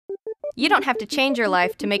You don't have to change your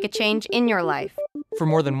life to make a change in your life. For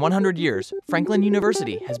more than 100 years, Franklin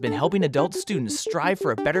University has been helping adult students strive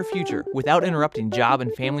for a better future without interrupting job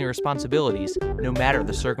and family responsibilities, no matter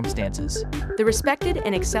the circumstances. The respected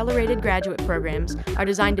and accelerated graduate programs are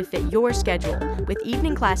designed to fit your schedule, with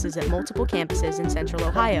evening classes at multiple campuses in Central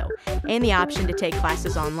Ohio, and the option to take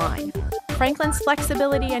classes online. Franklin's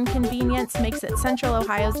flexibility and convenience makes it Central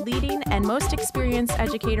Ohio's leading and most experienced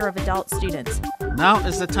educator of adult students. Now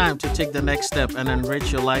is the time to take the next step and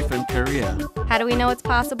enrich your life and career. How do we know it's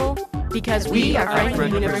possible? Because we are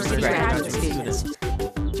Franklin University graduate students.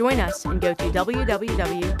 Join us and go to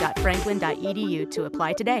www.franklin.edu to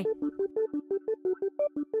apply today.